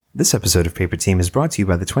This episode of Paper Team is brought to you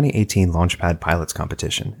by the 2018 Launchpad Pilots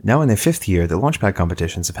Competition. Now in their fifth year, the Launchpad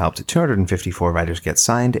competitions have helped 254 writers get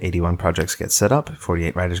signed, 81 projects get set up,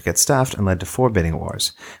 48 writers get staffed, and led to 4 bidding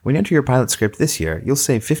wars. When you enter your pilot script this year, you'll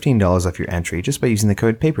save $15 off your entry just by using the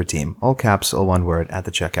code PAPERTEAM, all caps, all one word, at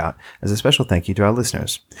the checkout, as a special thank you to our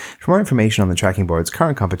listeners. For more information on the tracking board's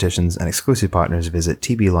current competitions and exclusive partners, visit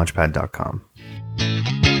tblaunchpad.com.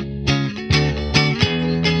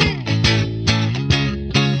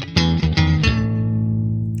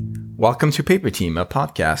 Welcome to Paper Team, a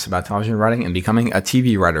podcast about television writing and becoming a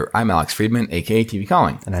TV writer. I'm Alex Friedman, aka TV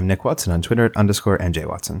Calling. And I'm Nick Watson on Twitter at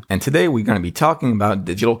 _NJ And today we're going to be talking about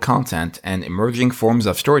digital content and emerging forms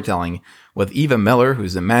of storytelling with Eva Miller,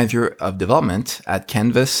 who's the manager of development at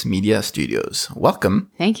Canvas Media Studios. Welcome.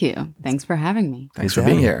 Thank you. Thanks for having me. Thanks for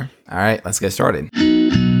being here. All right, let's get started.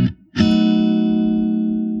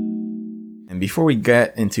 And before we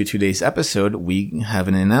get into today's episode, we have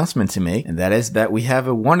an announcement to make, and that is that we have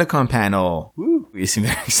a WonderCon panel. Woo! You seem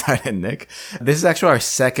very excited, Nick. This is actually our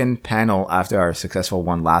second panel after our successful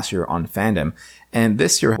one last year on fandom. And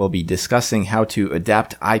this year we'll be discussing how to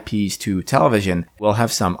adapt IPs to television. We'll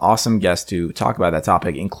have some awesome guests to talk about that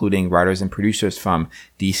topic, including writers and producers from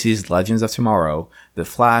DC's Legends of Tomorrow, The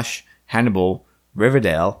Flash, Hannibal,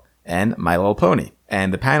 Riverdale, and My Little Pony.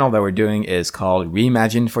 And the panel that we're doing is called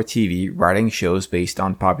Reimagined for TV, Writing Shows Based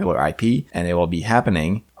on Popular IP, and it will be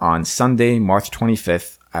happening on Sunday, March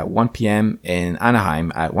 25th at 1 p.m. in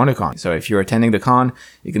Anaheim at WonderCon. So if you're attending the con,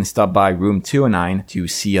 you can stop by room 209 to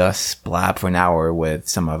see us blab for an hour with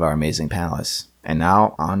some of our amazing panelists. And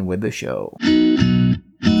now, on with the show.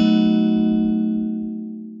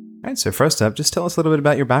 All right, so first up, just tell us a little bit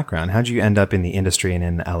about your background. How'd you end up in the industry and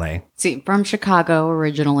in LA? See, from Chicago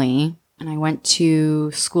originally, and I went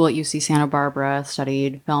to school at UC Santa Barbara,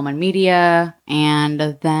 studied film and media, and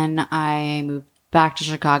then I moved back to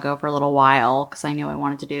Chicago for a little while because I knew I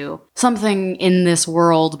wanted to do something in this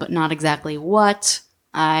world, but not exactly what.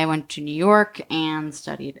 I went to New York and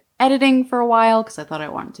studied editing for a while because I thought I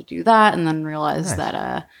wanted to do that, and then realized that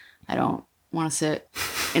I don't want to sit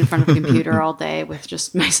in front of a computer all day with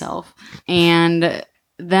just myself. And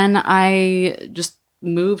then I just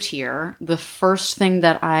moved here. The first thing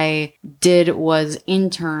that I did was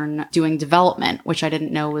intern doing development, which I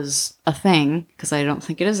didn't know was a thing because I don't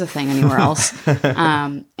think it is a thing anywhere else.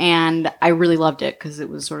 And I really loved it because it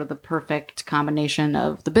was sort of the perfect combination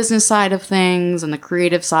of the business side of things and the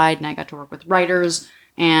creative side. And I got to work with writers,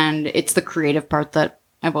 and it's the creative part that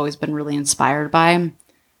I've always been really inspired by.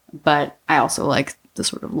 But I also like the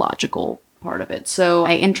sort of logical part of it. So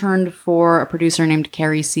I interned for a producer named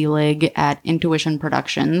Carrie Seelig at Intuition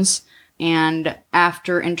Productions. And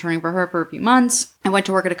after interning for her for a few months, I went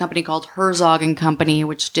to work at a company called Herzog & Company,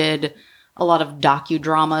 which did a lot of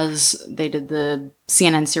docudramas. They did the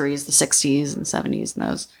CNN series, the 60s and 70s and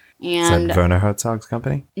those. And is that Werner Herzog's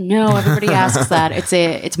company? No, everybody asks that.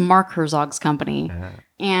 It's Mark Herzog's company.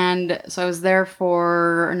 And so I was there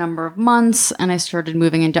for a number of months, and I started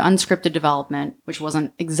moving into unscripted development, which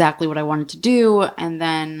wasn't exactly what I wanted to do. And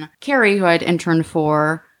then Carrie, who I'd interned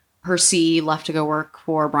for, her CE left to go work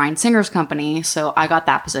for Bryan Singer's company. So I got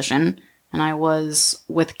that position, and I was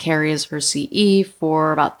with Carrie as her CE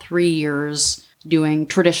for about 3 years doing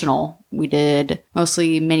traditional. We did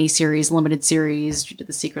mostly miniseries, limited series. We did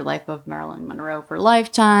The Secret Life of Marilyn Monroe for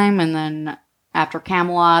Lifetime, and then after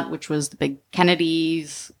Camelot, which was the big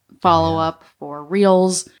Kennedys follow-up for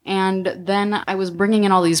Reels. And then I was bringing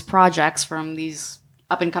in all these projects from these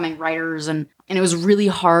up-and-coming writers, and it was really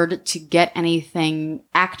hard to get anything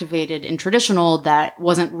activated in traditional that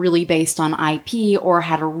wasn't really based on IP or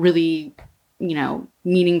had a really,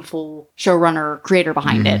 meaningful showrunner creator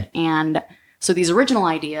behind it. And so these original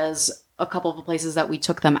ideas, a couple of the places that we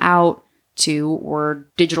took them out to were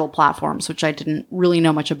digital platforms, which I didn't really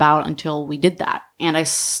know much about until we did that. And I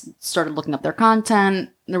started looking up their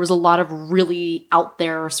content. There was a lot of really out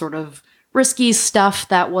there sort of risky stuff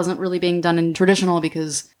that wasn't really being done in traditional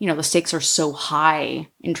because, the stakes are so high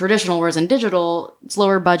in traditional, whereas in digital, it's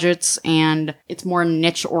lower budgets and it's more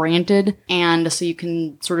niche oriented. And so you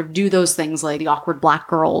can sort of do those things like the awkward black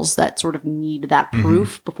girls that sort of need that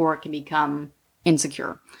proof before it can become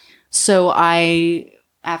insecure. So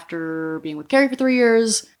after being with Carrie for 3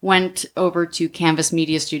 years, went over to Canvas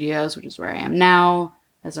Media Studios, which is where I am now,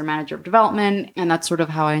 as their manager of development, and that's sort of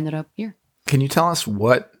how I ended up here. Can you tell us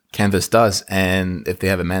what Canvas does and if they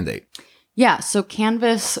have a mandate? Yeah, so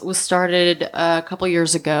Canvas was started a couple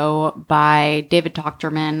years ago by David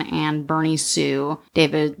Tochterman and Bernie Sue.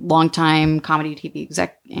 David, longtime comedy TV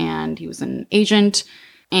exec, and he was an agent.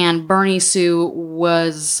 And Bernie Sue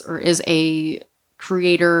is a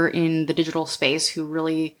creator in the digital space who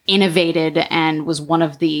really innovated and was one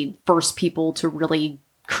of the first people to really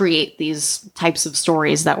create these types of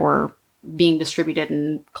stories that were being distributed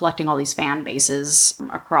and collecting all these fan bases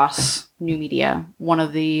across new media. One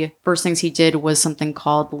of the first things he did was something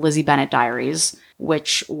called the Lizzie Bennet Diaries,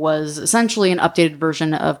 which was essentially an updated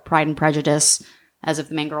version of Pride and Prejudice, as if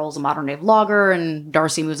the main girl is a modern day vlogger and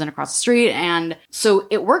Darcy moves in across the street. And so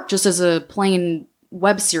it worked just as a plain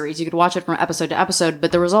web series. You could watch it from episode to episode,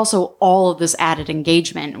 but there was also all of this added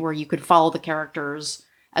engagement where you could follow the characters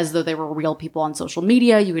as though they were real people on social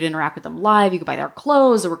media. You could interact with them live. You could buy their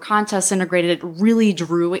clothes. There were contests integrated. It really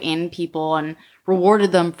drew in people and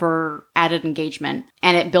rewarded them for added engagement.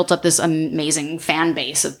 And it built up this amazing fan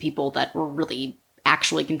base of people that were really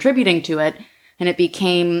actually contributing to it. And it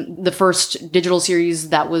became the first digital series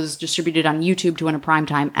that was distributed on YouTube to win a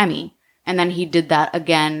Primetime Emmy. And then he did that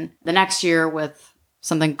again the next year with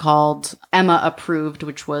something called Emma Approved,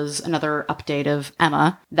 which was another update of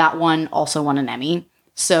Emma. That one also won an Emmy.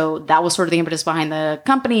 So that was sort of the impetus behind the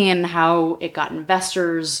company and how it got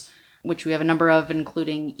investors, which we have a number of,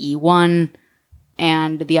 including E1.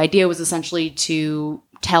 And the idea was essentially to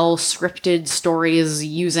tell scripted stories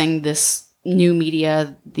using this new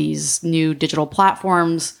media, these new digital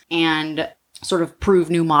platforms, and sort of prove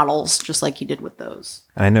new models, just like he did with those.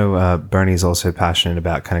 I know Bernie's also passionate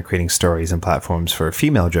about kind of creating stories and platforms for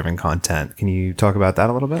female-driven content. Can you talk about that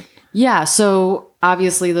a little bit? Yeah, so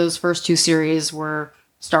obviously those first two series were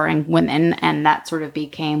starring women, and that sort of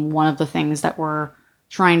became one of the things that we're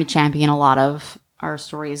trying to champion. A lot of our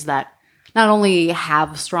stories that not only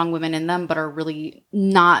have strong women in them, but are really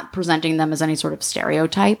not presenting them as any sort of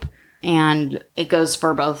stereotype. And it goes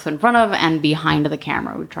for both in front of and behind the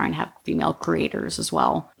camera. We try and have female creators as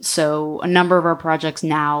well. So a number of our projects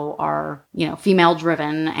now are, female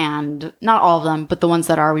driven, and not all of them, but the ones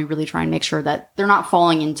that are, we really try and make sure that they're not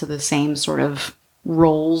falling into the same sort of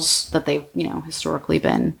roles that they've, historically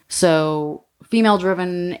been. So female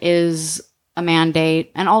driven is a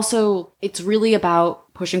mandate. And also it's really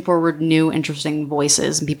about pushing forward new, interesting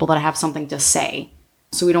voices and people that have something to say.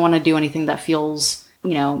 So we don't want to do anything that feels,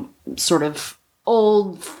 sort of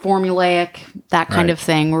old, formulaic, that kind of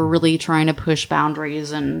thing. We're really trying to push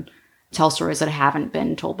boundaries and tell stories that haven't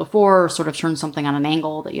been told before, or sort of turn something on an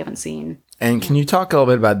angle that you haven't seen. And can you talk a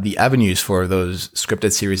little bit about the avenues for those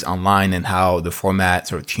scripted series online and how the format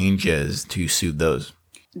sort of changes to suit those?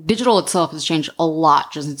 Digital itself has changed a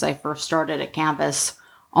lot just since I first started at Canvas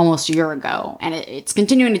almost a year ago. And it's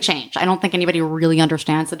continuing to change. I don't think anybody really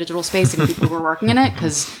understands the digital space and people who are working in it,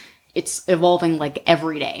 because it's evolving like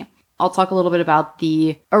every day. I'll talk a little bit about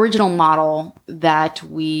the original model that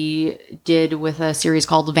we did with a series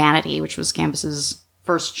called Vanity, which was Canvas's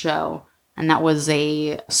first show. And that was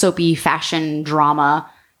a soapy fashion drama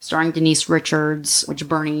starring Denise Richards, which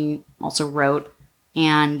Bernie also wrote.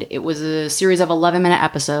 And it was a series of 11-minute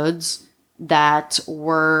episodes that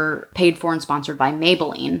were paid for and sponsored by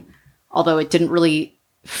Maybelline, although it didn't really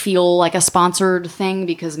feel like a sponsored thing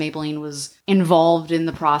because Maybelline was involved in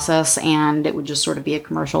the process, and it would just sort of be a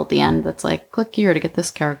commercial at the end that's like, click here to get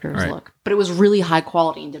this character's look. But it was really high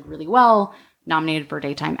quality and did really well, nominated for a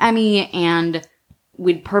Daytime Emmy, and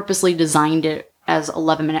we'd purposely designed it as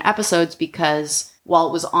 11-minute episodes because while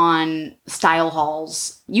it was on Style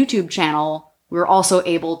Hall's YouTube channel, we were also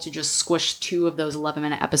able to just squish 2 of those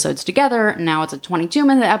 11-minute episodes together. Now it's a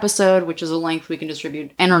 22-minute episode, which is a length we can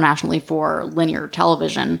distribute internationally for linear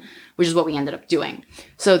television, which is what we ended up doing.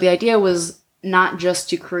 So the idea was not just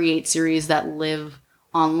to create series that live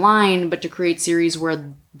online, but to create series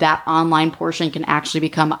where that online portion can actually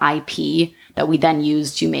become IP that we then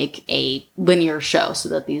use to make a linear show so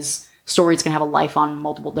that these stories can have a life on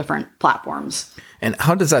multiple different platforms. And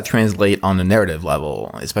how does that translate on the narrative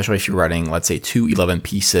level, especially if you're writing, let's say, 2 11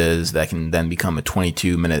 pieces that can then become a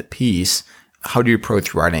 22-minute piece? How do you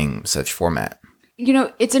approach writing such format?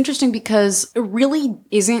 It's interesting because it really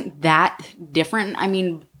isn't that different. I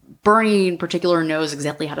mean, Bernie in particular knows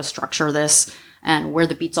exactly how to structure this and where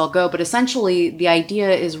the beats all go. But essentially, the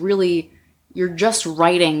idea is really you're just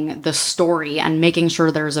writing the story and making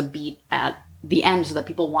sure there's a beat at the end so that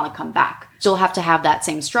people want to come back. Still have to have that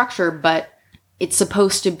same structure, but it's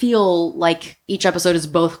supposed to feel like each episode is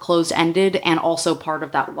both closed-ended and also part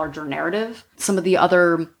of that larger narrative. Some of the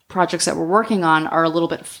other projects that we're working on are a little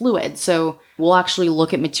bit fluid. So we'll actually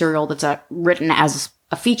look at material that's written as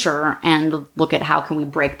a feature and look at how can we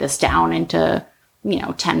break this down into,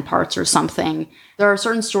 10 parts or something. There are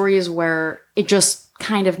certain stories where it just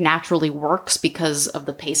kind of naturally works because of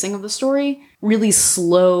the pacing of the story. Really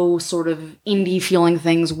slow, sort of indie feeling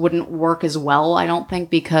things wouldn't work as well, I don't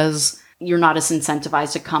think, because you're not as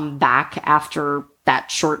incentivized to come back after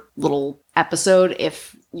that short little episode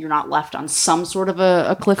if you're not left on some sort of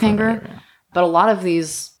a cliffhanger. But a lot of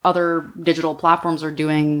these other digital platforms are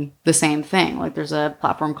doing the same thing. Like there's a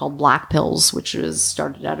platform called Black Pills, which is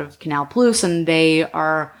started out of Canal Plus, and they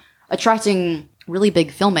are attracting really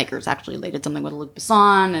big filmmakers. Actually, they did something with Luc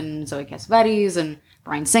Besson and Zoe Cassavetes and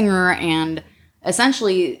Bryan Singer, and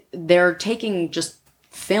essentially they're taking just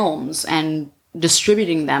films and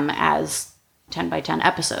distributing them as 10 by 10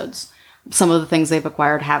 episodes. Some of the things they've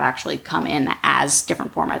acquired have actually come in as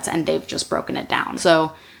different formats, and they've just broken it down.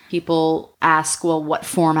 So people ask, well, what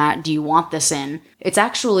format do you want this in? It's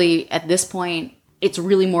actually, at this point, it's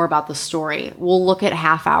really more about the story. We'll look at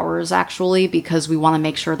half hours, actually, because we want to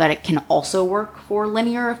make sure that it can also work for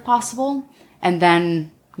linear if possible, and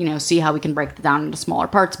then, see how we can break it down into smaller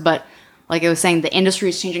parts. But like I was saying, the industry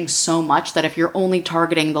is changing so much that if you're only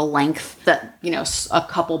targeting the length that, a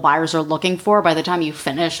couple buyers are looking for, by the time you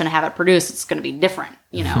finish and have it produced, it's going to be different,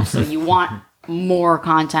 So you want more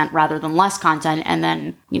content rather than less content. And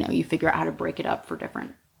then, you figure out how to break it up for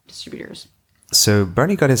different distributors. So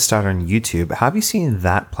Bernie got his start on YouTube. Have you seen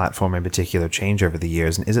that platform in particular change over the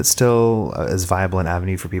years? And is it still as viable an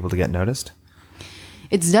avenue for people to get noticed?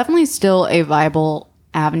 It's definitely still a viable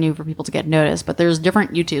avenue for people to get noticed, but there's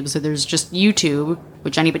different YouTubes. So there's just YouTube,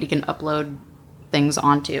 which anybody can upload things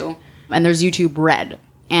onto. And there's YouTube Red.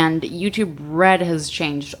 And YouTube Red has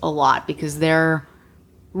changed a lot because they're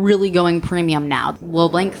really going premium now. Low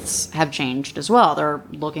lengths have changed as well. They're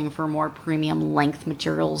looking for more premium length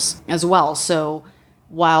materials as well. So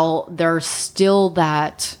while there's still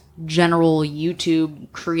that general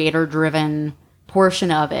YouTube creator-driven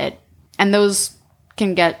portion of it, and those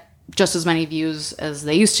can get just as many views as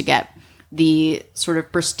they used to get, the sort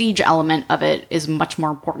of prestige element of it is much more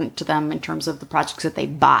important to them in terms of the projects that they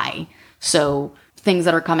buy. So things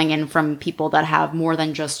that are coming in from people that have more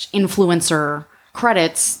than just influencer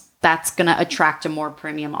credits, that's going to attract a more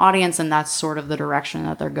premium audience, and that's sort of the direction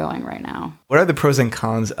that they're going right now. What are the pros and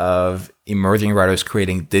cons of emerging writers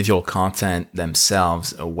creating digital content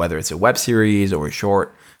themselves, whether it's a web series or a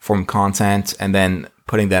short form content, and then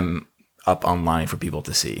putting them up online for people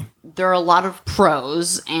to see? There are a lot of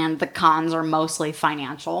pros, and the cons are mostly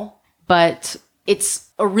financial, but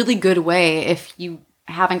it's a really good way if you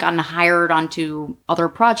haven't gotten hired onto other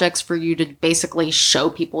projects for you to basically show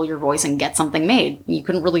people your voice and get something made. You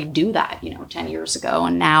couldn't really do that, 10 years ago.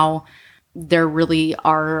 And now there really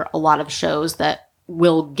are a lot of shows that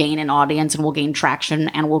will gain an audience and will gain traction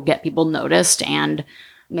and will get people noticed and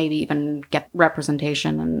maybe even get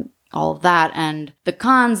representation and all of that. And the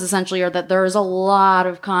cons essentially are that there's a lot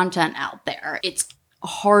of content out there. It's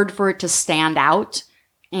hard for it to stand out.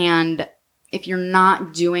 And if you're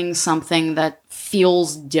not doing something that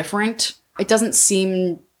feels different, it doesn't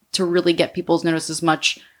seem to really get people's notice as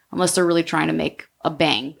much unless they're really trying to make a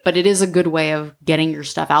bang. But it is a good way of getting your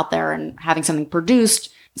stuff out there and having something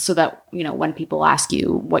produced so that, when people ask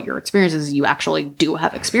you what your experience is, you actually do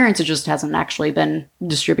have experience. It just hasn't actually been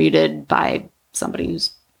distributed by somebody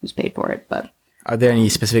who's paid for it. But are there any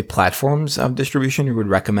specific platforms of distribution you would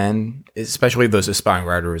recommend, especially those aspiring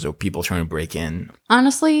writers or people trying to break in?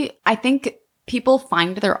 Honestly, I think people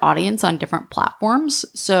find their audience on different platforms.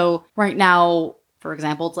 So right now, for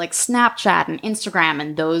example, it's like Snapchat and Instagram,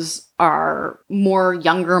 and those are more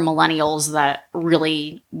younger millennials that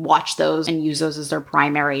really watch those and use those as their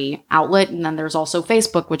primary outlet. And then there's also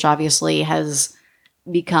Facebook, which obviously has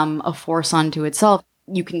become a force unto itself.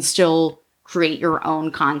 You can still create your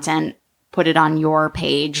own content, put it on your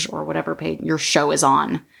page or whatever page your show is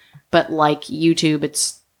on. But like YouTube,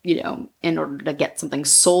 it's, in order to get something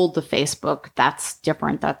sold to Facebook, that's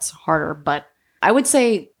different. That's harder. But I would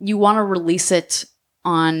say you want to release it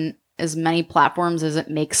on as many platforms as it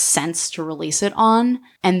makes sense to release it on,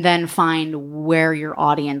 and then find where your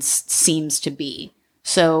audience seems to be.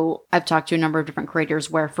 So I've talked to a number of different creators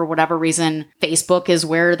where for whatever reason, Facebook is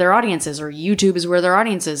where their audience is or YouTube is where their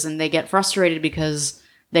audience is, and they get frustrated because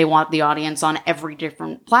they want the audience on every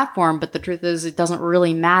different platform. But the truth is it doesn't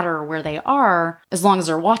really matter where they are as long as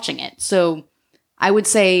they're watching it. So I would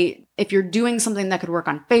say if you're doing something that could work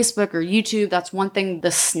on Facebook or YouTube, that's one thing. The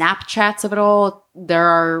Snapchats of it all,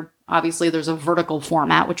 there's a vertical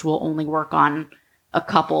format, which will only work on a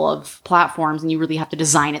couple of platforms, and you really have to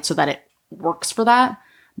design it so that it works for that.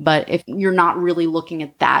 But if you're not really looking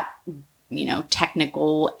at that,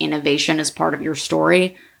 technical innovation as part of your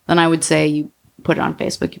story, then I would say you put it on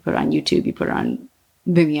Facebook, you put it on YouTube, you put it on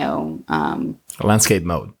Vimeo. Landscape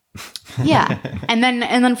mode. Yeah. And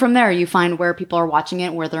then from there, you find where people are watching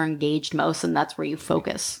it, where they're engaged most, and that's where you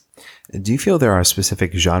focus. Do you feel there are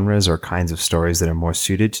specific genres or kinds of stories that are more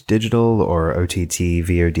suited to digital or OTT,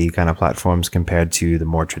 VOD kind of platforms compared to the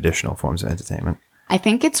more traditional forms of entertainment? I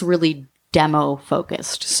think it's really demo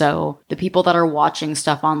focused. So the people that are watching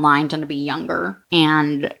stuff online tend to be younger,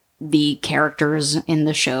 and the characters in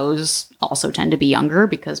the shows also tend to be younger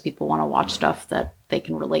because people want to watch stuff that they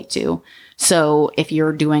can relate to. So if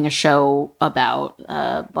you're doing a show about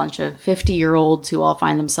a bunch of 50-year-olds who all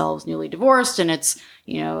find themselves newly divorced and it's,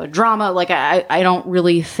 a drama, like I don't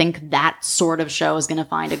really think that sort of show is going to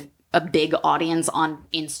find a big audience on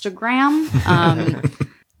Instagram.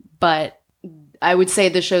 But I would say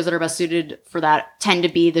the shows that are best suited for that tend to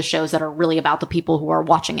be the shows that are really about the people who are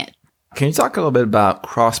watching it. Can you talk a little bit about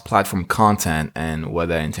cross-platform content and what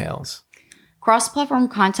that entails? Cross-platform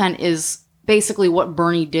content is basically what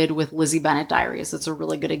Bernie did with Lizzie Bennet Diaries. It's a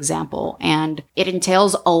really good example. And it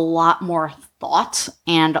entails a lot more thought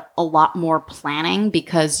and a lot more planning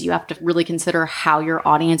because you have to really consider how your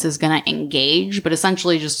audience is going to engage. But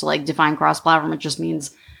essentially, just to define cross-platform, it just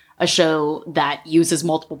means a show that uses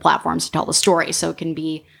multiple platforms to tell the story. So it can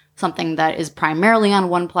be something that is primarily on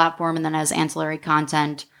one platform and then has ancillary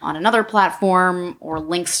content on another platform or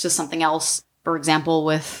links to something else. For example,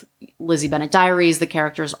 with Lizzie Bennet Diaries, the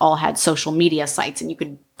characters all had social media sites and you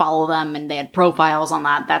could follow them and they had profiles on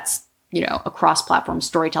that. That's, a cross-platform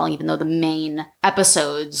storytelling, even though the main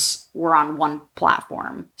episodes were on one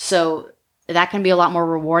platform. So that can be a lot more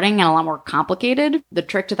rewarding and a lot more complicated. The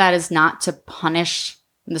trick to that is not to punish,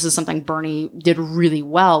 and this is something Bernie did really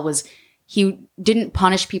well, was he didn't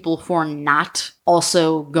punish people for not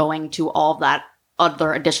also going to all of that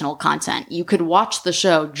other additional content. You could watch the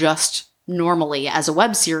show just normally as a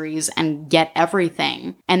web series and get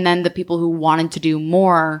everything. And then the people who wanted to do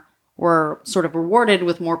more were sort of rewarded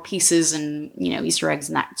with more pieces and, Easter eggs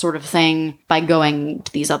and that sort of thing by going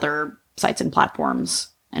to these other sites and platforms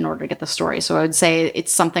in order to get the story. So I would say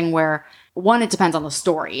it's something where, one, it depends on the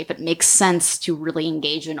story. If it makes sense to really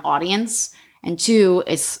engage an audience, and two,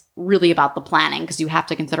 it's really about the planning because you have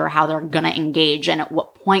to consider how they're going to engage and at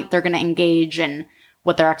what point they're going to engage and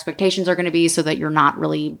what their expectations are going to be so that you're not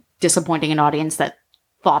really disappointing an audience that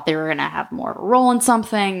thought they were going to have more of a role in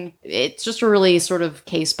something. It's just a really sort of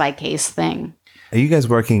case-by-case thing. Are you guys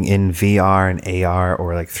working in VR and AR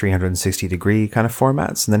or 360-degree kind of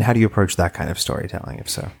formats? And then how do you approach that kind of storytelling, if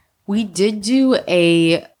so? We did do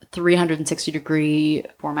a 360-degree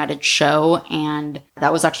formatted show, and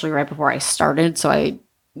that was actually right before I started, so I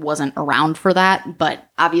wasn't around for that. But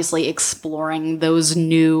obviously exploring those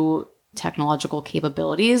new technological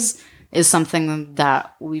capabilities is something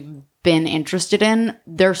that we've been interested in.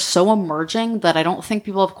 They're so emerging that I don't think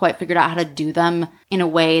people have quite figured out how to do them in a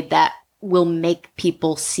way that will make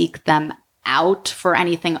people seek them out for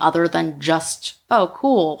anything other than just, oh,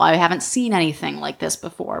 cool, I haven't seen anything like this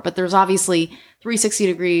before. But there's obviously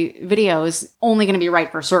 360-degree videos only going to be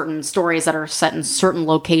right for certain stories that are set in certain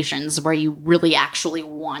locations where you really actually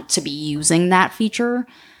want to be using that feature.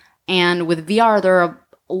 And with VR, there are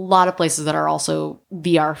a lot of places that are also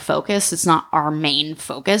VR focused. It's not our main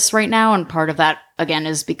focus right now. And part of that, again,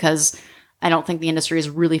 is because I don't think the industry has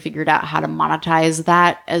really figured out how to monetize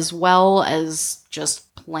that as well as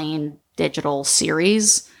just plain digital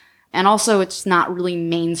series. And also, it's not really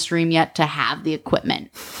mainstream yet to have the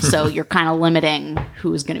equipment. So you're kind of limiting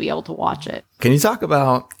who's going to be able to watch it. Can you talk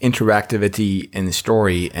about interactivity in the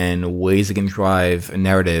story and ways it can drive a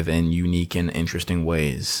narrative in unique and interesting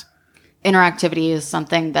ways? Interactivity is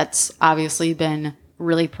something that's obviously been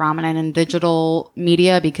really prominent in digital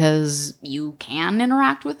media because you can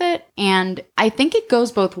interact with it. And I think it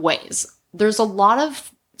goes both ways. There's a lot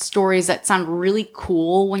of stories that sound really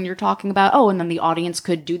cool when you're talking about, and then the audience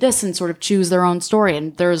could do this and sort of choose their own story.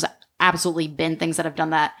 And there's absolutely been things that have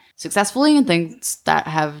done that successfully and things that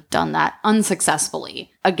have done that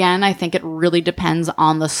unsuccessfully. Again, I think it really depends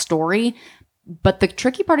on the story. But the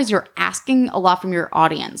tricky part is you're asking a lot from your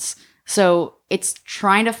audience. So it's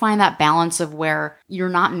trying to find that balance of where you're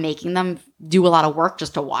not making them do a lot of work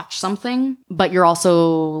just to watch something, but you're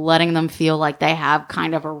also letting them feel like they have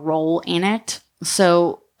kind of a role in it.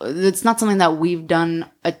 So it's not something that we've done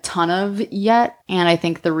a ton of yet. And I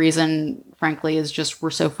think the reason, frankly, is just we're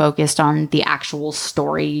so focused on the actual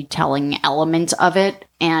storytelling element of it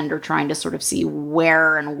and are trying to sort of see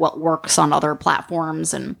where and what works on other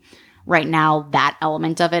platforms. And right now, that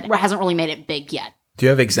element of it hasn't really made it big yet. Do you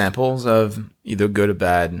have examples of either good or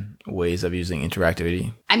bad ways of using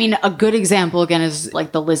interactivity? I mean, a good example, again, is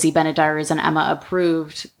like the Lizzie Bennet Diaries and Emma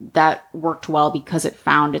Approved. That worked well because it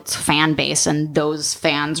found its fan base and those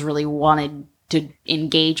fans really wanted to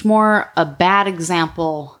engage more. A bad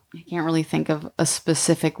example, I can't really think of a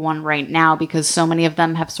specific one right now because so many of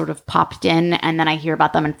them have sort of popped in and then I hear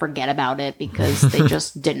about them and forget about it because they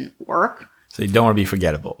just didn't work. So you don't want to be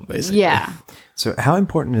forgettable, basically. Yeah. So how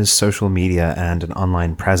important is social media and an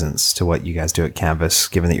online presence to what you guys do at Canvas,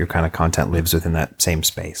 given that your kind of content lives within that same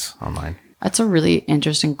space online? That's a really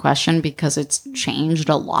interesting question because it's changed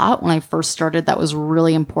a lot. When I first started, that was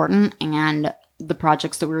really important. And the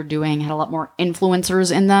projects that we were doing had a lot more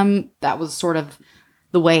influencers in them. That was sort of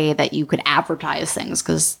the way that you could advertise things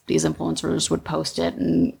because these influencers would post it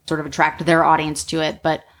and sort of attract their audience to it.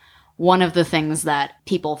 But one of the things that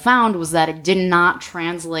people found was that it did not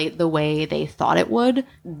translate the way they thought it would.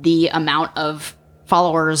 The amount of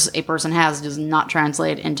followers a person has does not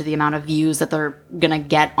translate into the amount of views that they're going to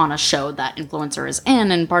get on a show that influencer is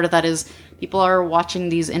in. And part of that is people are watching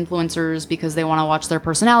these influencers because they want to watch their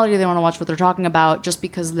personality. They want to watch what they're talking about. Just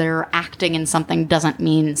because they're acting in something doesn't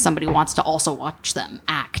mean somebody wants to also watch them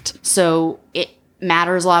act. So it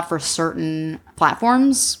matters a lot for certain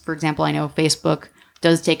platforms. For example, I know Facebook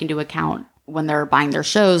does take into account when they're buying their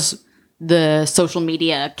shows the social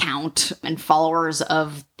media count and followers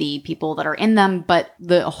of the people that are in them, but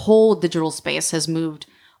the whole digital space has moved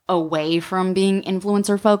away from being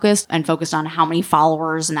influencer focused and focused on how many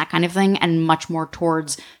followers and that kind of thing, and much more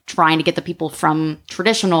towards trying to get the people from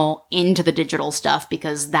traditional into the digital stuff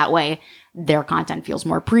because that way their content feels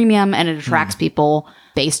more premium and it attracts people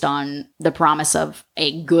based on the promise of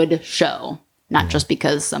a good show. Not just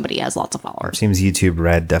because somebody has lots of followers. Seems YouTube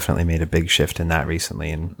Red definitely made a big shift in that recently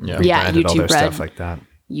and Yeah, rebranded all their YouTube Red. stuff like that.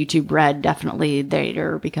 YouTube Red, definitely,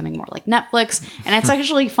 they're becoming more like Netflix. And it's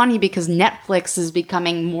actually funny because Netflix is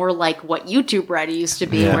becoming more like what YouTube Red used to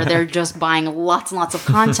be, where they're just buying lots and lots of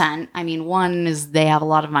content. I mean, one is they have a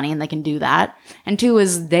lot of money and they can do that. And two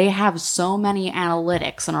is they have so many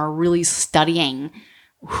analytics and are really studying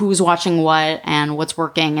who's watching what and what's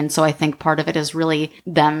working. And so I think part of it is really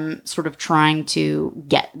them sort of trying to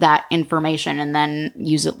get that information and then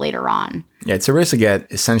use it later on. Yeah, it's a risk to get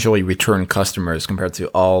essentially return customers compared to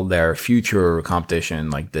all their future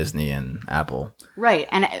competition like Disney and Apple. Right.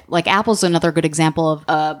 And like Apple's another good example of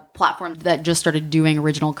a platform that just started doing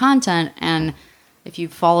original content. And if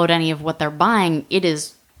you've followed any of what they're buying,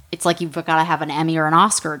 it's like you've got to have an Emmy or an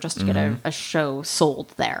Oscar just to get a show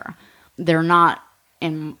sold there. They're not,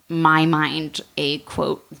 in my mind, a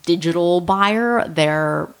quote digital buyer.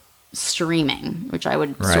 They're streaming, which I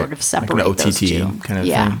would sort of separate like an those two. OTT kind of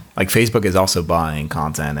thing. Like Facebook is also buying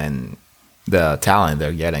content, and the talent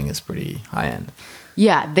they're getting is pretty high end.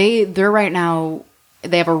 Yeah, they're right now.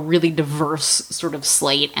 They have a really diverse sort of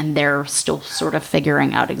slate, and they're still sort of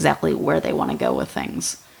figuring out exactly where they want to go with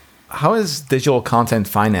things. How is digital content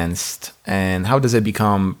financed, and how does it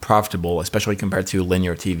become profitable, especially compared to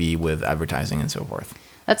linear TV with advertising and so forth?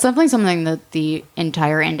 That's definitely something that the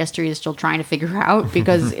entire industry is still trying to figure out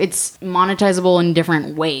because it's monetizable in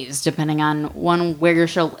different ways depending on where your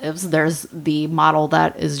show lives. There's the model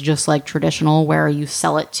that is just like traditional where you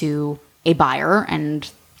sell it to a buyer and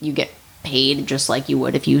you get paid just like you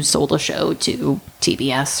would if you sold a show to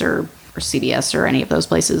TBS or CBS or any of those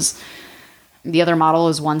places. The other model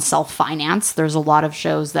is one self-finance. There's a lot of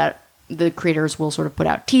shows that the creators will sort of put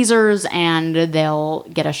out teasers and they'll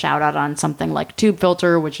get a shout out on something like Tube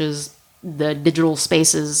Filter, which is the digital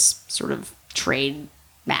spaces sort of trade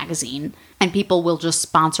magazine. And people will just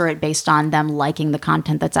sponsor it based on them liking the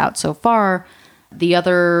content that's out so far. The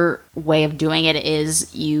other way of doing it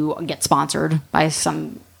is you get sponsored by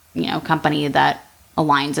some, company that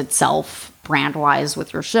aligns itself brand-wise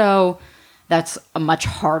with your show. That's a much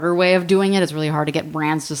harder way of doing it. It's really hard to get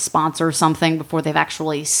brands to sponsor something before they've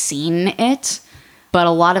actually seen it. But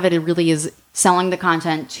a lot of it really is selling the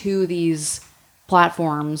content to these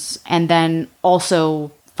platforms and then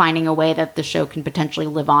also finding a way that the show can potentially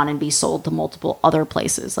live on and be sold to multiple other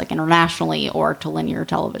places, like internationally or to linear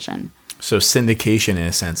television. So syndication, in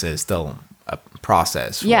a sense, is still a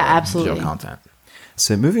process for absolutely. digital content.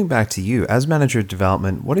 So moving back to you, as manager of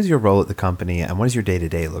development, what is your role at the company and what does your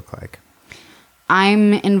day-to-day look like?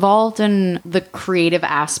 I'm involved in the creative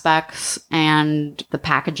aspects and the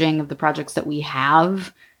packaging of the projects that we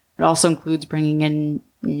have. It also includes bringing in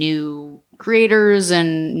new creators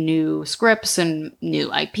and new scripts and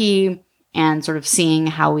new IP and sort of seeing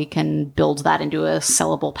how we can build that into a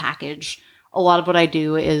sellable package. A lot of what I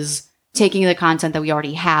do is taking the content that we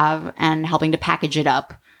already have and helping to package it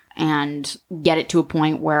up and get it to a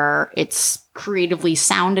point where it's creatively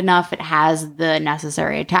sound enough. It has the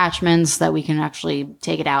necessary attachments that we can actually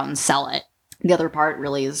take it out and sell it. The other part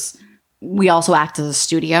really is we also act as a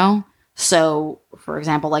studio. So, for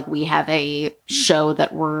example, like we have a show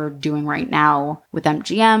that we're doing right now with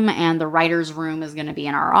MGM, and the writer's room is going to be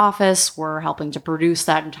in our office. We're helping to produce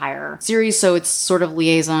that entire series. So it's sort of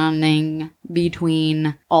liaisoning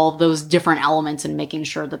between all of those different elements and making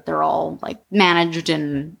sure that they're all like managed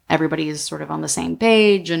and everybody's sort of on the same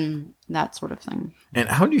page and that sort of thing. And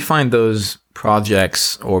how do you find those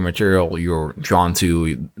projects or material you're drawn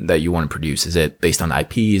to that you want to produce? Is it based on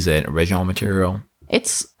IP? Is it original material?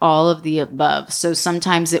 It's all of the above. So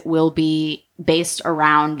sometimes it will be based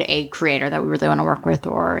around a creator that we really want to work with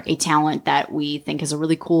or a talent that we think has a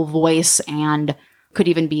really cool voice and could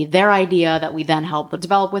even be their idea that we then help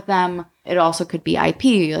develop with them. It also could be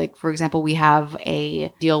IP. Like, for example, we have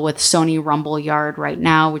a deal with Sony Rumble Yard right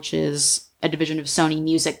now, which is a division of Sony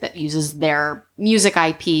Music that uses their music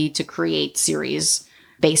IP to create series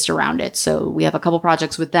based around it. So we have a couple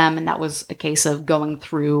projects with them, and that was a case of going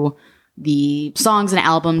through the songs and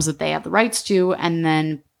albums that they have the rights to, and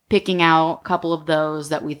then picking out a couple of those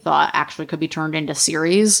that we thought actually could be turned into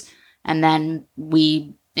series. And then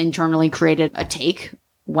we internally created a take,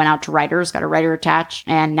 went out to writers, got a writer attached,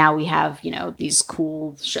 and now we have, you know, these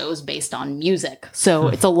cool shows based on music. So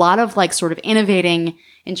it's a lot of like sort of innovating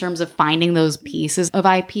in terms of finding those pieces of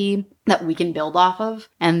IP that we can build off of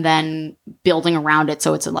and then building around it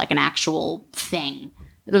so it's like an actual thing.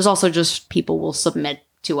 There's also just people will submit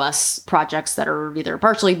to us projects that are either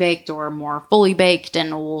partially baked or more fully baked,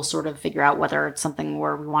 and we'll sort of figure out whether it's something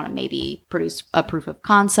where we want to maybe produce a proof of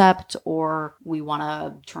concept or we want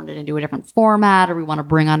to turn it into a different format or we want to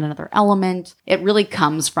bring on another element. It really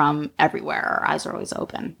comes from everywhere. Our eyes are always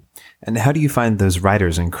open. And how do you find those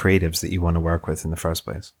writers and creatives that you want to work with in the first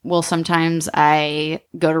place? Well, sometimes I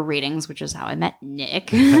go to readings, which is how I met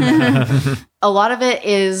Nick. A lot of it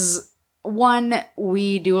is, one,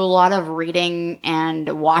 we do a lot of reading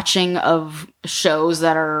and watching of shows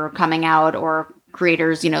that are coming out or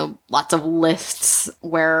creators, you know, lots of lists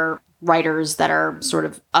where writers that are sort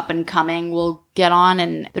of up and coming will get on.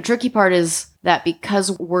 And the tricky part is that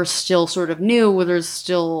because we're still sort of new, there's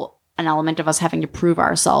still an element of us having to prove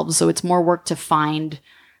ourselves. So it's more work to find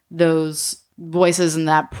those voices in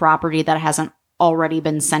that property that hasn't already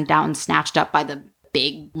been sent out and snatched up by the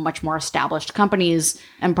big, much more established companies.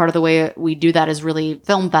 And part of the way we do that is really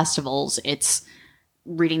film festivals. It's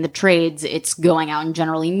reading the trades. It's going out and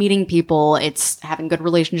generally meeting people. It's having good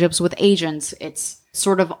relationships with agents. It's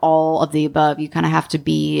sort of all of the above. You kind of have to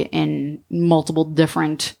be in multiple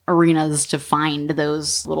different arenas to find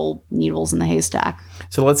those little needles in the haystack.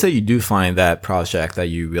 So let's say you do find that project that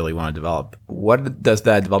you really want to develop. What does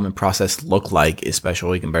that development process look like,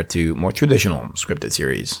 especially compared to more traditional scripted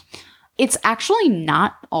series? It's actually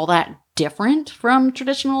not all that different from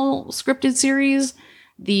traditional scripted series.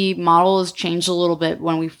 The model has changed a little bit.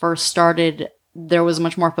 When we first started, there was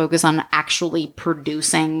much more focus on actually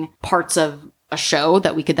producing parts of a show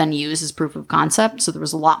that we could then use as proof of concept. So there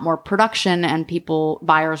was a lot more production and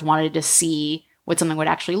buyers wanted to see what something would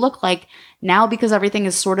actually look like. Now, because everything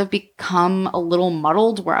has sort of become a little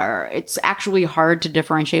muddled, where it's actually hard to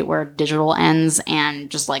differentiate where digital ends and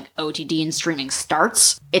just like OTT and streaming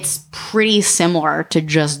starts, it's pretty similar to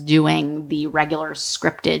just doing the regular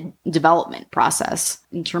scripted development process.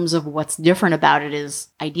 In terms of what's different about it is,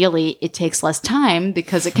 ideally, it takes less time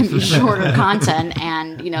because it can be shorter content,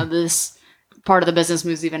 and, you know, this part of the business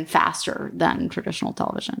moves even faster than traditional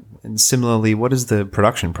television. And similarly, what does the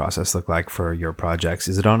production process look like for your projects?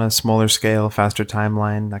 Is it on a smaller scale, faster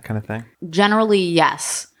timeline, that kind of thing? Generally,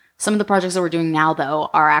 yes. Some of the projects that we're doing now,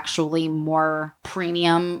 though, are actually more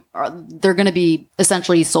premium. They're going to be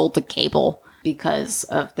essentially sold to cable because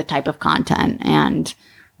of the type of content and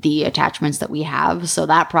the attachments that we have. So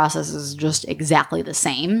that process is just exactly the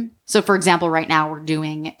same. So for example, right now we're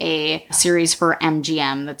doing a series for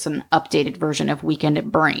MGM that's an updated version of Weekend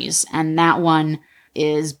at Bernie's. And that one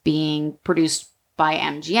is being produced by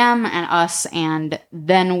MGM and us. And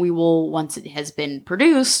then we will, once it has been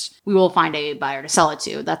produced, we will find a buyer to sell it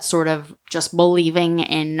to. That's sort of just believing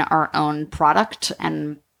in our own product,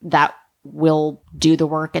 and that will do the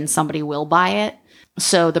work and somebody will buy it.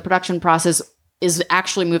 So the production process is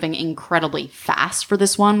actually moving incredibly fast for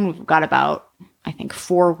this one. We've got about, I think,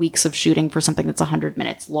 4 weeks of shooting for something that's 100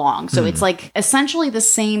 minutes long. So it's like essentially the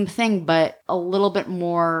same thing, but a little bit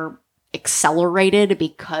more accelerated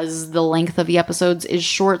because the length of the episodes is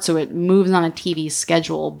short. So it moves on a TV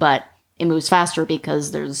schedule, but it moves faster because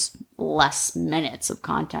there's less minutes of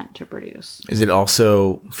content to produce. Is it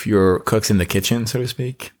also fewer cooks in the kitchen, so to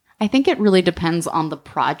speak? I think it really depends on the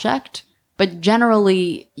project. But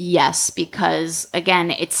generally, yes, because again,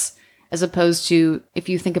 it's as opposed to if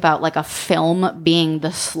you think about like a film being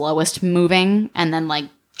the slowest moving and then like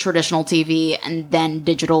traditional TV, and then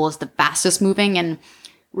digital is the fastest moving. And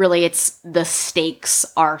really, it's the stakes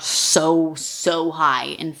are so high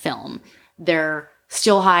in film. They're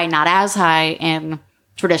still high, not as high in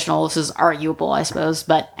traditional. This is arguable, I suppose,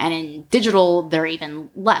 and in digital, they're even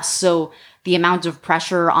less. So the amount of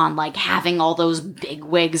pressure on like having all those big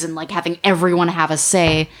wigs and like having everyone have a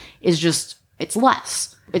say is just, it's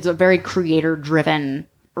less. It's a very creator driven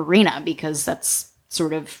arena because that's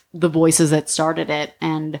sort of the voices that started it.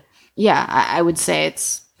 And yeah, I would say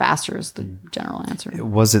it's faster is the general answer.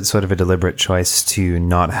 Was it sort of a deliberate choice to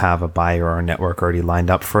not have a buyer or a network already lined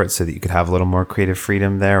up for it so that you could have a little more creative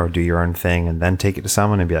freedom there, or do your own thing and then take it to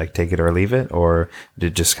someone and be like, take it or leave it? Or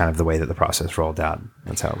did just kind of the way that the process rolled out?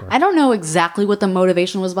 That's how it worked. I don't know exactly what the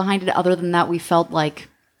motivation was behind it, other than that we felt like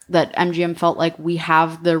that MGM felt like we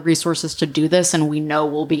have the resources to do this and we know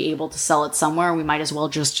we'll be able to sell it somewhere. We might as well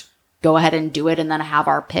just go ahead and do it and then have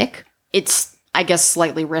our pick. It's, I guess,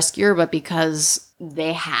 slightly riskier, but because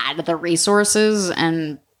they had the resources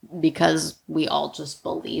and because we all just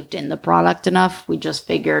believed in the product enough, we just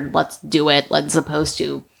figured, let's do it. As opposed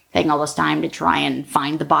to taking all this time to try and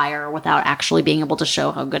find the buyer without actually being able to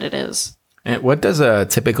show how good it is. And what does a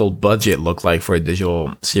typical budget look like for a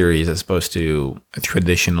digital series as opposed to a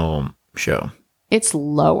traditional show? It's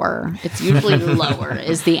lower. It's usually lower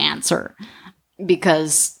is the answer,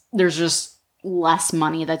 because there's just less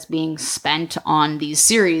money that's being spent on these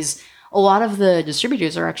series. A lot of the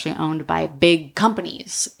distributors are actually owned by big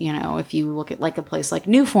companies. You know, if you look at like a place like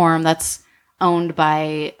Newform, that's owned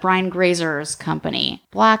by Brian Grazer's company.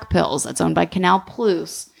 Black Pills, that's owned by Canal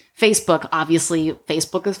Plus. Facebook, obviously,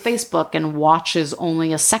 Facebook is Facebook and Watch is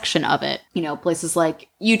only a section of it. You know, places like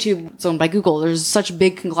YouTube, it's owned by Google. There's such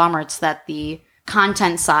big conglomerates that the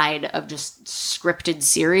content side of just scripted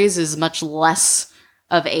series is much less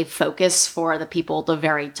of a focus for the people at the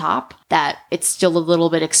very top, that it's still a little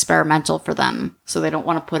bit experimental for them. So they don't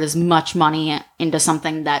want to put as much money into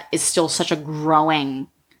something that is still such a growing,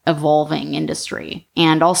 evolving industry.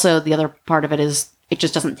 And also the other part of it is it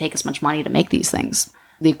just doesn't take as much money to make these things.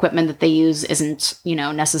 The equipment that they use isn't, you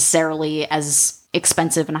know, necessarily as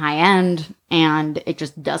expensive and high end, and it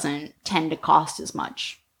just doesn't tend to cost as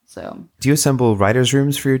much. So, do you assemble writers'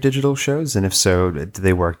 rooms for your digital shows? And if so, do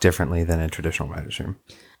they work differently than a traditional writer's room?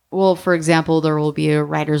 Well, for example, there will be a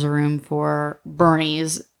writer's room for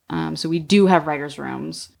Bernie's. So we do have writer's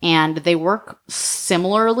rooms, and they work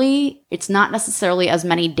similarly. It's not necessarily as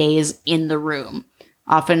many days in the room.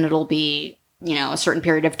 Often it'll be, you know, a certain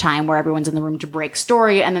period of time where everyone's in the room to break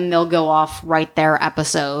story, and then they'll go off, write their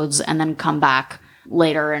episodes, and then come back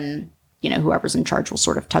later, and, you know, whoever's in charge will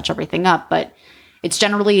sort of touch everything up. But it's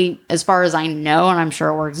generally, as far as I know, and I'm sure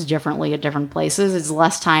it works differently at different places, it's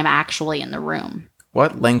less time actually in the room.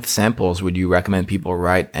 What length samples would you recommend people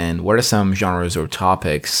write, and what are some genres or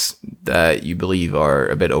topics that you believe are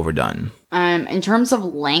a bit overdone? In terms of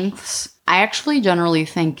lengths, I actually generally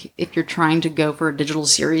think if you're trying to go for a digital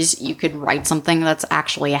series, you could write something that's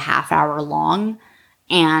actually a half hour long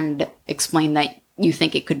and explain that you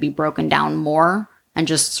think it could be broken down more, and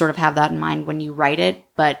just sort of have that in mind when you write it.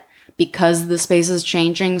 But because the space is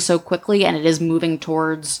changing so quickly and it is moving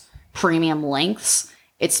towards premium lengths,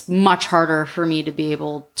 it's much harder for me to be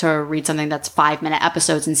able to read something that's 5-minute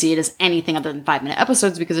episodes and see it as anything other than 5-minute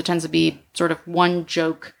episodes, because it tends to be sort of one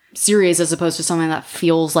joke series as opposed to something that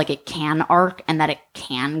feels like it can arc and that it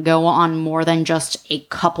can go on more than just a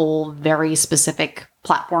couple very specific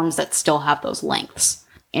platforms that still have those lengths.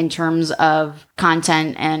 In terms of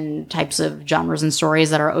content and types of genres and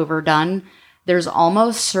stories that are overdone, there's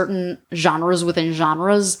almost certain genres within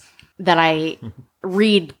genres that I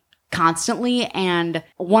read constantly, and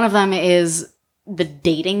one of them is the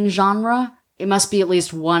dating genre. It must be at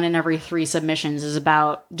least 1 in every 3 submissions is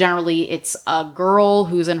about, generally it's a girl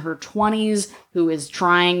who's in her 20s who is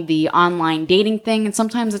trying the online dating thing, and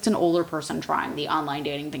sometimes it's an older person trying the online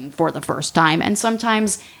dating thing for the first time, and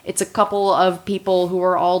sometimes it's a couple of people who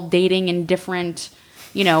are all dating in different,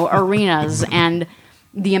 you know, arenas. And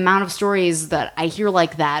the amount of stories that I hear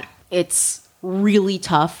like that, it's really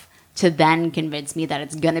tough to then convince me that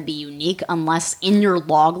it's going to be unique unless in your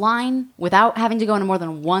log line, without having to go into more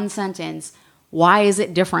than one sentence, why is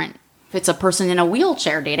it different? If it's a person in a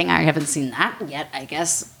wheelchair dating, I haven't seen that yet, I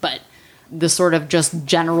guess, but the sort of just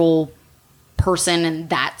general person in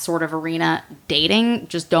that sort of arena dating,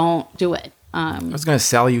 just don't do it. I was going to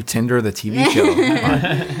sell you Tinder, the TV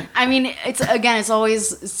show. I mean, it's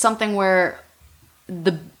always something where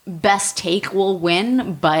the best take will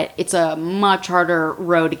win, but it's a much harder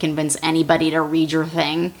road to convince anybody to read your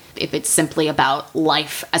thing if it's simply about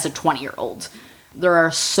life as a 20-year-old. There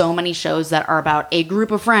are so many shows that are about a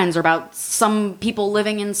group of friends or about some people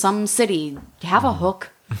living in some city. Have a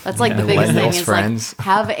hook. That's like the biggest thing is friends. Like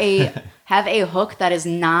have a hook that is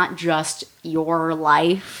not just your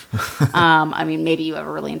life. I mean, maybe you have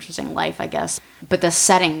a really interesting life, I guess. But the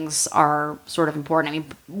settings are sort of important. I mean,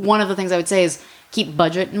 one of the things I would say is keep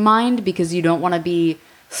budget in mind, because you don't want to be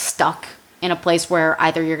stuck in a place where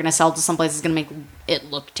either you're going to sell to some place that's going to make it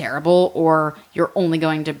look terrible, or you're only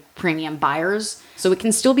going to premium buyers. So it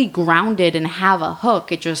can still be grounded and have a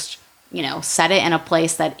hook. It just, set it in a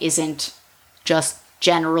place that isn't just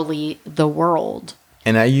generally the world.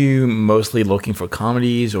 And are you mostly looking for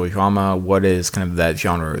comedies or drama? What is kind of that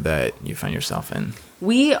genre that you find yourself in?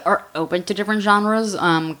 We are open to different genres.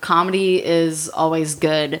 Comedy is always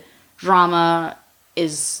good. Drama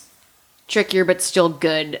is trickier, but still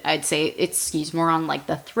good. I'd say it skews more on like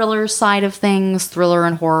the thriller side of things. Thriller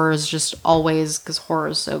and horror is just always, because horror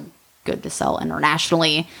is so good to sell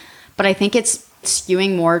internationally. But I think it's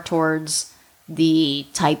skewing more towards the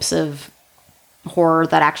types of horror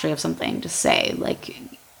that actually have something to say, like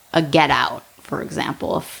a Get Out, for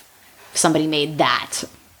example. If somebody made that,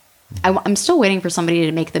 I'm still waiting for somebody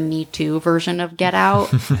to make the Me Too version of Get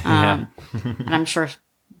Out, and I'm sure a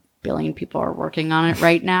billion people are working on it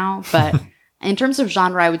right now. But in terms of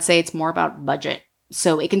genre, I would say it's more about budget.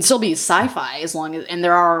 So it can still be sci-fi as long as, and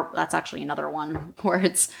that's actually another one where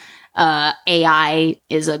it's AI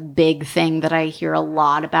is a big thing that I hear a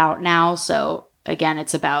lot about now. So again,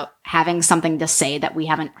 it's about having something to say that we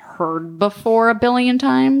haven't heard before a billion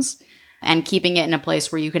times and keeping it in a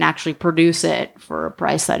place where you can actually produce it for a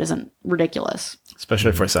price that isn't ridiculous.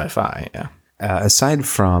 Especially for sci-fi, yeah. Aside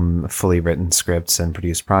from fully written scripts and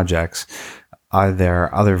produced projects, are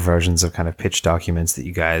there other versions of kind of pitch documents that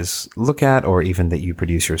you guys look at, or even that you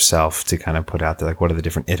produce yourself to kind of put out there? Like, what are the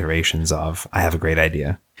different iterations of, I have a great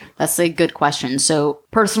idea? That's a good question. So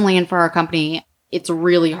personally, and for our company, it's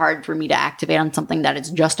really hard for me to activate on something that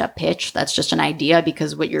is just a pitch, that's just an idea,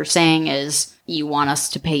 because what you're saying is you want us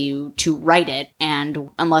to pay you to write it.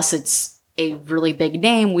 And unless it's a really big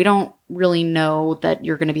name, we don't really know that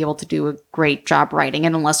you're going to be able to do a great job writing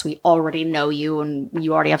it unless we already know you and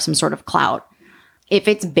you already have some sort of clout. If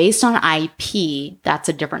it's based on IP, that's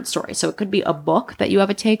a different story. So it could be a book that you have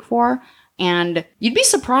a take for, and you'd be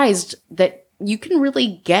surprised that you can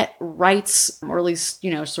really get rights, or at least,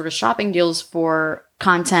 sort of shopping deals for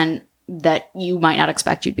content that you might not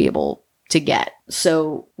expect you'd be able to get.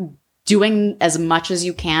 So doing as much as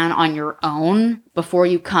you can on your own before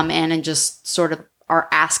you come in and just sort of are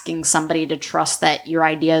asking somebody to trust that your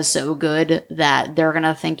idea is so good that they're going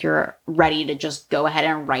to think you're ready to just go ahead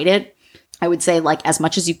and write it. I would say, like, as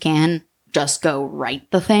much as you can, just go write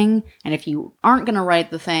the thing. And if you aren't going to write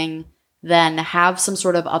the thing, then have some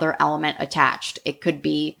sort of other element attached. It could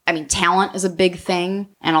be, talent is a big thing.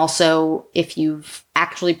 And also, if you've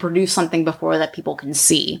actually produced something before that people can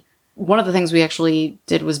see. One of the things we actually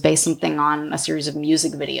did was base something on a series of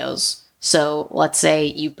music videos. So let's say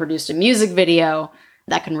you produced a music video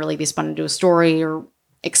that can really be spun into a story or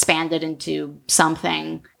expanded into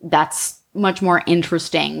something that's much more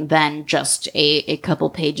interesting than just a couple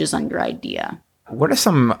pages on your idea. What are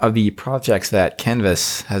some of the projects that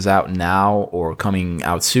Canvas has out now or coming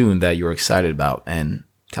out soon that you're excited about? And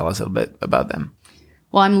tell us a little bit about them.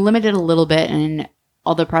 Well, I'm limited a little bit in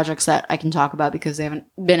all the projects that I can talk about because they haven't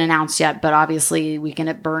been announced yet. But obviously, Weekend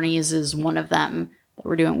at Bernie's is one of them that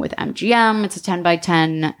we're doing with MGM. It's a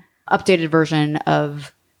 10x10 updated version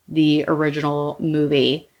of the original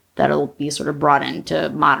movie that'll be sort of brought into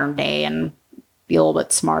modern day and be a little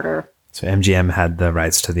bit smarter. So MGM had the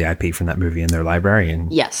rights to the IP from that movie in their library?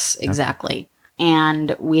 And yes, exactly. Okay.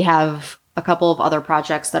 And we have a couple of other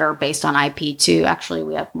projects that are based on IP too. Actually,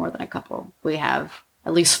 we have more than a couple. We have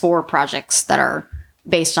at least 4 projects that are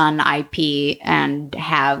based on IP and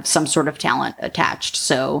have some sort of talent attached.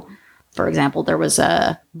 So, for example, there was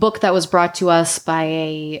a book that was brought to us by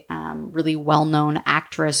a really well-known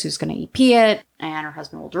actress who's going to EP it, and her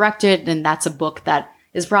husband will direct it. And that's a book that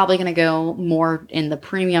is probably going to go more in the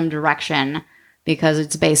premium direction because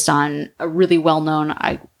it's based on a really well-known,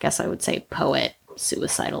 I guess I would say, poet,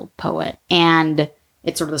 suicidal poet. And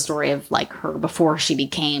it's sort of the story of like her before she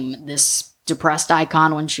became this depressed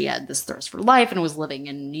icon when she had this thirst for life and was living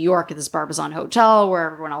in New York at this Barbizon hotel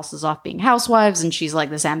where everyone else is off being housewives. And she's like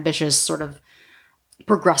this ambitious sort of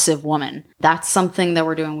progressive woman. That's something that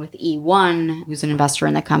we're doing with E1, who's an investor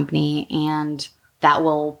in the company, and that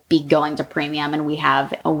will be going to premium. And we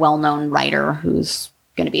have a well-known writer who's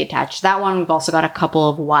going to be attached to that one. We've also got a couple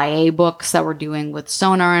of YA books that we're doing with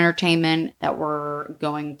Sonar Entertainment that we're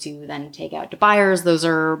going to then take out to buyers. Those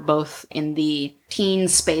are both in the teen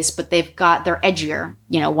space, but they're edgier.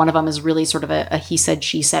 One of them is really sort of a he said,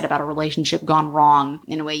 she said about a relationship gone wrong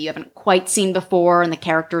in a way you haven't quite seen before. And the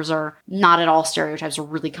characters are not at all stereotypes, are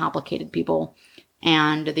really complicated people.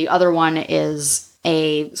 And the other one is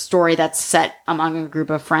a story that's set among a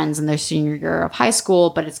group of friends in their senior year of high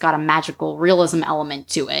school, but it's got a magical realism element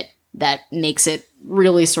to it that makes it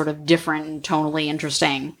really sort of different and tonally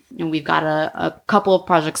interesting. And we've got a couple of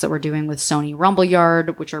projects that we're doing with Sony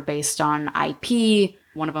Rumbleyard, which are based on IP.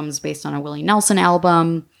 One of them is based on a Willie Nelson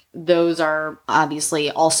album. Those are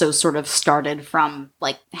obviously also sort of started from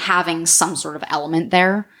like having some sort of element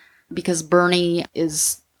there, because Bernie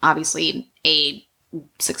is obviously a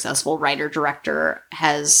successful writer director,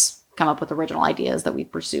 has come up with original ideas that we've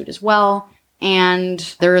pursued as well. And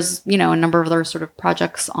there's, a number of other sort of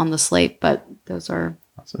projects on the slate, but those are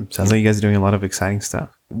awesome. Sounds like you guys are doing a lot of exciting stuff.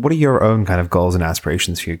 What are your own kind of goals and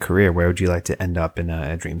aspirations for your career? Where would you like to end up in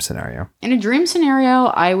a dream scenario? In a dream scenario,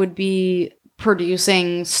 I would be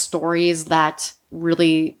producing stories that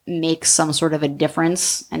really make some sort of a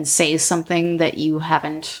difference and say something that you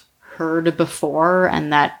haven't heard before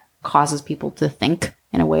and that causes people to think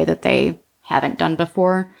in a way that they haven't done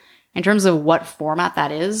before. In terms of what format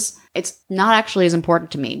that is, it's not actually as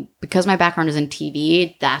important to me. Because my background is in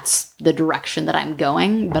TV, that's the direction that I'm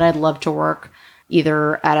going. But I'd love to work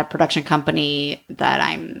either at a production company that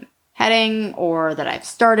I'm heading or that I've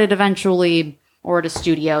started eventually, or at a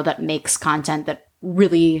studio that makes content that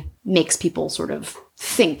really makes people sort of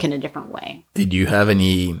think in a different way. Did you have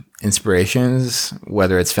any inspirations,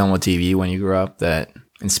 whether it's film or TV, when you grew up that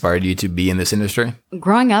inspired you to be in this industry?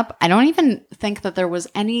 Growing up, I don't even think that there was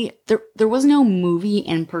there was no movie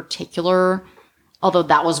in particular, although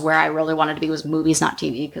that was where I really wanted to be, was movies, not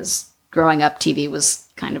TV, because growing up, TV was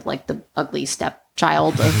kind of like the ugly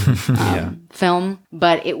stepchild of film.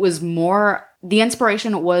 But it was more, the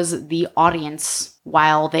inspiration was the audience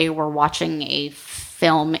while they were watching a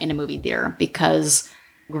film in a movie theater, because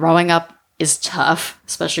growing up is tough,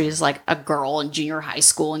 especially as like a girl in junior high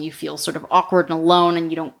school, and you feel sort of awkward and alone,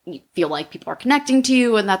 and you feel like people are connecting to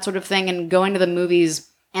you and that sort of thing. And going to the movies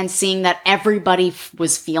and seeing that everybody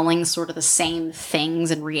was feeling sort of the same things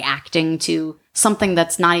and reacting to something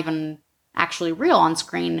that's not even actually real on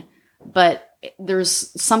screen, but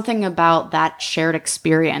there's something about that shared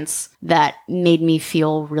experience that made me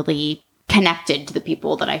feel really connected to the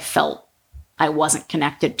people that I felt I wasn't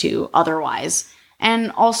connected to otherwise.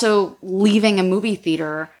 And also leaving a movie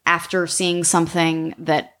theater after seeing something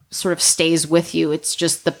that sort of stays with you. It's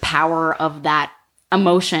just the power of that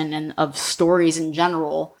emotion and of stories in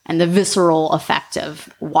general, and the visceral effect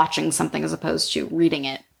of watching something as opposed to reading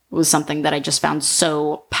it was something that I just found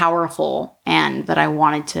so powerful and that I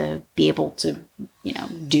wanted to be able to,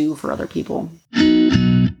 do for other people.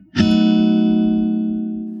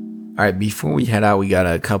 All right, before we head out, we got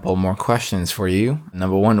a couple more questions for you.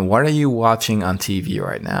 Number one, what are you watching on TV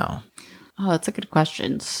right now? Oh, that's a good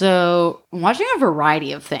question. So I'm watching a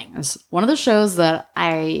variety of things. One of the shows that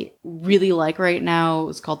I really like right now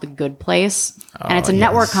is called The Good Place. And it's a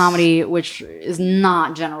network comedy, which is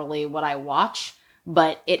not generally what I watch,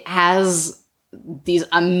 but it has these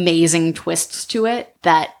amazing twists to it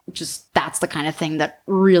that's the kind of thing that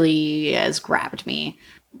really has grabbed me.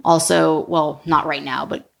 Also, well, not right now,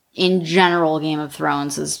 but in general, Game of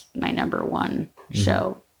Thrones is my number one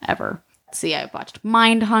show ever. See, I watched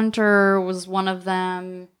Mindhunter was one of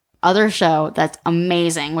them. Other show that's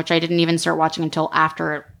amazing, which I didn't even start watching until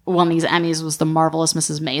after it won these Emmys, was The Marvelous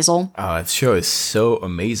Mrs. Maisel. Oh, that show is so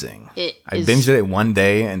amazing. I is- binged it one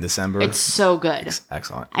day in December. It's so good. It's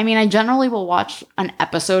excellent. I mean, I generally will watch an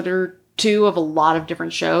episode or two of a lot of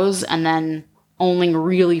different shows and then only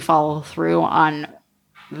really follow through on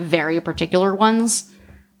very particular ones.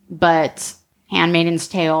 But Handmaid's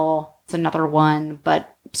Tale is another one,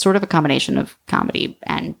 but sort of a combination of comedy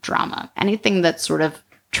and drama. Anything that sort of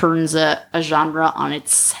turns a genre on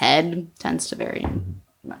its head tends to very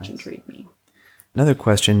much intrigue me. Another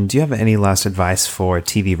question, do you have any last advice for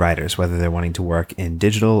TV writers, whether they're wanting to work in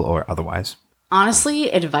digital or otherwise?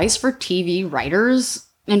 Honestly, advice for TV writers,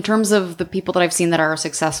 in terms of the people that I've seen that are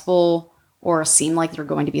successful or seem like they're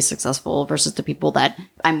going to be successful versus the people that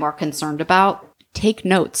I'm more concerned about, take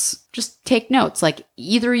notes. Just take notes. Like,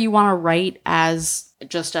 either you want to write as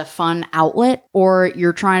just a fun outlet, or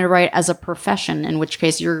you're trying to write as a profession, in which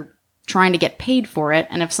case you're trying to get paid for it.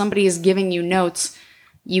 And if somebody is giving you notes,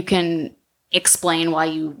 you can explain why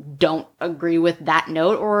you don't agree with that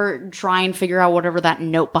note, or try and figure out whatever that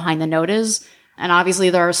note behind the note is. And obviously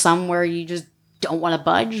there are some where you just don't want to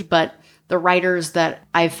budge, but the writers that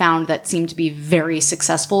I've found that seem to be very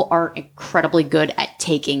successful are incredibly good at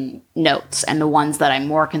taking notes. And the ones that I'm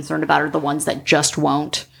more concerned about are the ones that just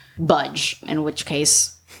won't budge, in which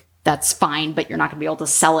case that's fine, but you're not going to be able to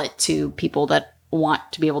sell it to people that want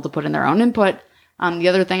to be able to put in their own input. The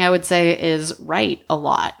other thing I would say is write a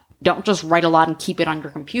lot. Don't just write a lot and keep it on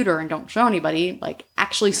your computer and don't show anybody. Like,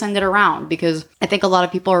 actually send it around, because I think a lot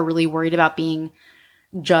of people are really worried about being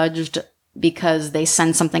judged because they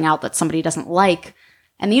send something out that somebody doesn't like.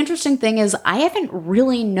 And the interesting thing is, I haven't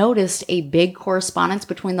really noticed a big correspondence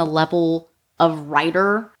between the level of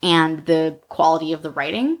writer and the quality of the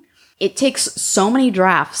writing. It takes so many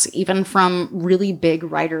drafts, even from really big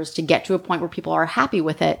writers, to get to a point where people are happy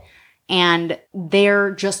with it. And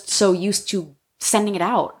they're just so used to sending it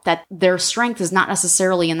out that their strength is not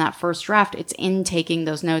necessarily in that first draft. It's in taking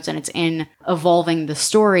those notes and it's in evolving the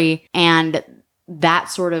story. And that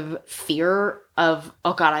sort of fear of,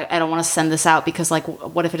 oh God, I don't want to send this out because, like,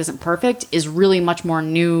 what if it isn't perfect, is really much more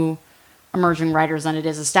new emerging writers than it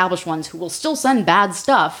is established ones who will still send bad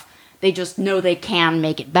stuff. They just know they can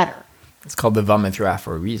make it better. It's called the vomit draft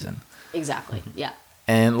for a reason. Exactly. Yeah.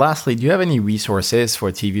 And lastly, do you have any resources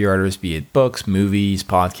for TV writers, be it books, movies,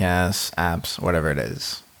 podcasts, apps, whatever it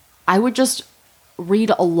is? I would just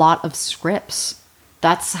read a lot of scripts.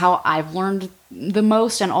 That's how I've learned the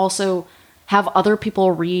most, and also have other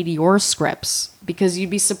people read your scripts, because you'd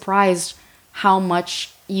be surprised how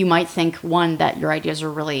much you might think, one, that your ideas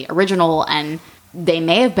are really original, and they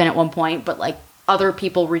may have been at one point, but like other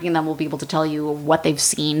people reading them will be able to tell you what they've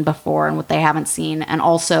seen before and what they haven't seen, and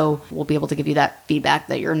also will be able to give you that feedback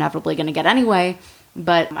that you're inevitably going to get anyway.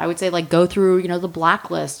 But I would say, like, go through, the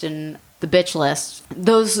Blacklist and the Bitch List.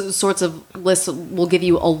 Those sorts of lists will give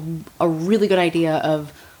you a really good idea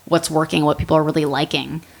of what's working, what people are really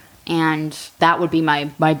liking. And that would be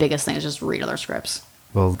my biggest thing, is just read other scripts.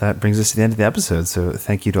 Well, that brings us to the end of the episode. So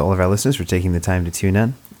thank you to all of our listeners for taking the time to tune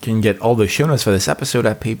in. You can get all the show notes for this episode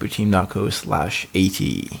at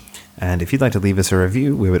paperteam.co/AT. And if you'd like to leave us a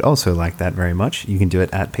review, we would also like that very much. You can do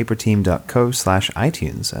it at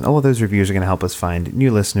paperteam.co/iTunes. And all of those reviews are going to help us find new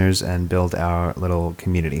listeners and build our little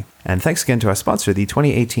community. And thanks again to our sponsor, the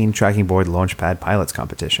 2018 Tracking Board Launchpad Pilots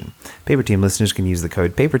Competition. Paper Team listeners can use the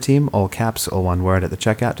code PAPERTEAM, all caps, all one word, at the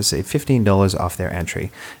checkout to save $15 off their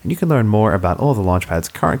entry. And you can learn more about all the Launchpad's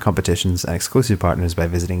current competitions and exclusive partners by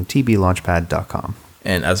visiting tblaunchpad.com.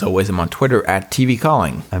 And as always, I'm on Twitter at TV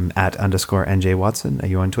Calling. I'm at _NJ Watson. Are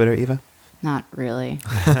you on Twitter, Eva? Not really.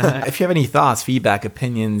 If you have any thoughts, feedback,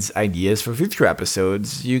 opinions, ideas for future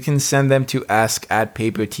episodes, you can send them to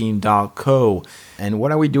ask@paperteam.co. And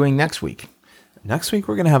what are we doing next week? Next week,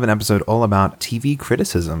 we're going to have an episode all about TV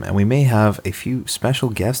criticism, and we may have a few special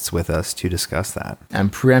guests with us to discuss that. I'm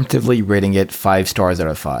preemptively rating it 5 stars out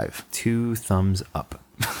of 5. 2 thumbs up.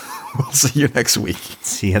 We'll see you next week.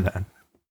 See you then.